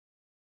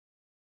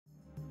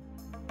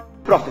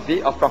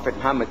prophecy of Prophet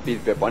Muhammad, peace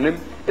be upon him,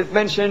 is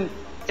mentioned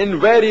in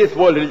various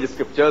world religious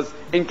scriptures,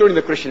 including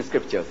the Christian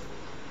scriptures.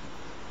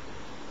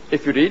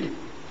 If you read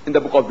in the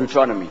book of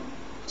Deuteronomy,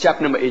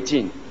 chapter number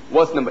 18,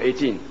 verse number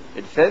 18,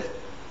 it says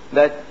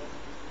that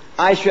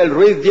I shall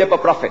raise thee up a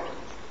prophet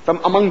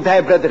from among thy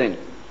brethren,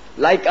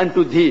 like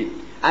unto thee,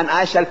 and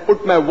I shall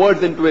put my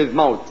words into his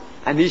mouth,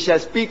 and he shall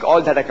speak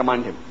all that I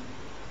command him.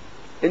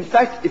 In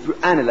fact, if you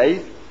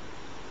analyze,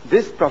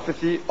 this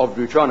prophecy of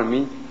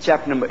Deuteronomy,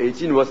 chapter number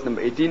 18, verse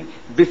number 18,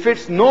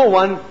 befits no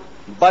one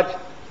but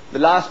the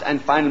last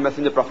and final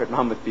messenger, Prophet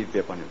Muhammad, peace be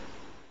upon him.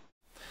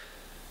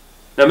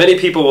 Now many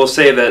people will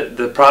say that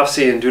the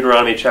prophecy in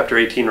Deuteronomy chapter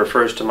 18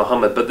 refers to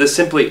Muhammad, but this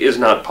simply is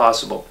not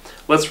possible.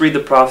 Let's read the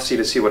prophecy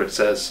to see what it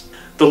says.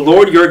 The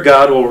Lord your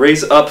God will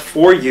raise up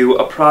for you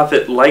a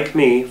prophet like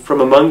me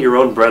from among your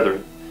own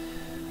brethren.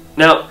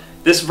 Now,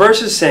 this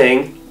verse is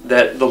saying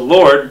that the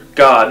Lord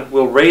God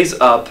will raise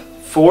up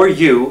for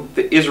you,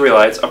 the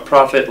Israelites, a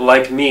prophet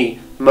like me,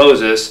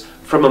 Moses,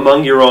 from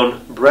among your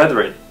own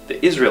brethren,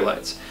 the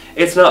Israelites.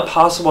 It's not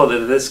possible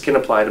that this can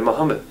apply to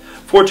Muhammad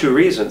for two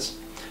reasons.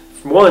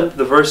 One,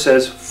 the verse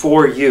says,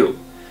 for you.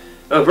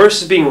 Now, the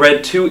verse is being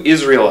read to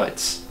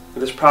Israelites.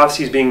 This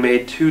prophecy is being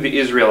made to the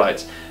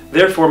Israelites.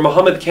 Therefore,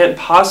 Muhammad can't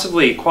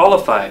possibly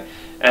qualify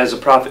as a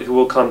prophet who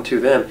will come to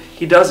them.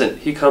 He doesn't.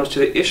 He comes to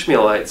the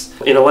Ishmaelites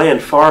in a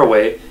land far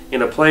away,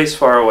 in a place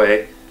far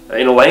away,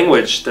 in a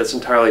language that's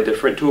entirely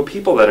different, to a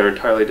people that are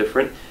entirely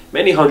different,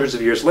 many hundreds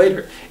of years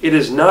later. It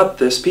is not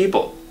this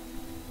people.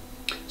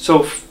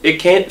 So it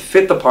can't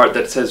fit the part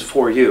that says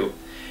for you.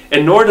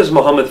 And nor does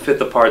Muhammad fit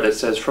the part that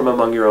says from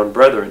among your own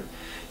brethren.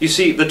 You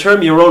see, the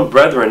term your own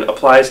brethren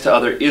applies to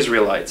other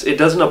Israelites. It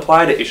doesn't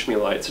apply to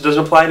Ishmaelites. It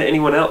doesn't apply to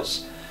anyone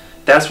else.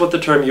 That's what the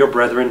term your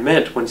brethren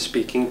meant when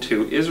speaking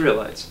to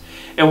Israelites.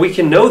 And we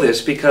can know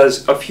this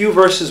because a few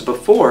verses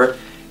before,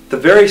 the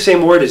very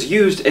same word is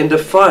used and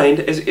defined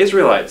as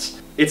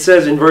Israelites. It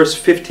says in verse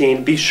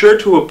 15, be sure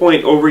to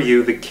appoint over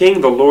you the king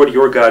the Lord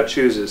your God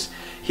chooses.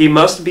 He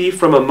must be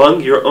from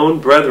among your own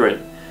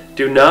brethren.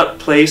 Do not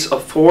place a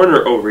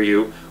foreigner over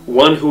you,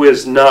 one who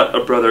is not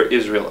a brother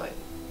Israelite.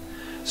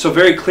 So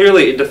very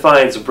clearly it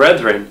defines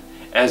brethren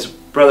as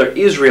brother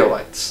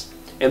Israelites.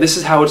 And this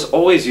is how it's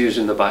always used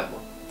in the Bible.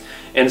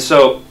 And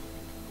so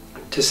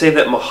to say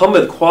that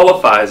Muhammad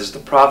qualifies as the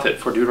prophet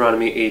for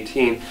Deuteronomy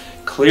 18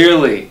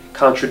 clearly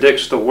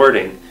contradicts the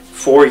wording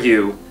for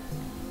you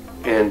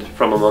and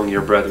from among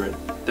your brethren.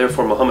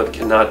 Therefore Muhammad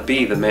cannot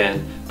be the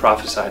man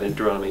prophesied in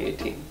Deuteronomy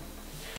 18.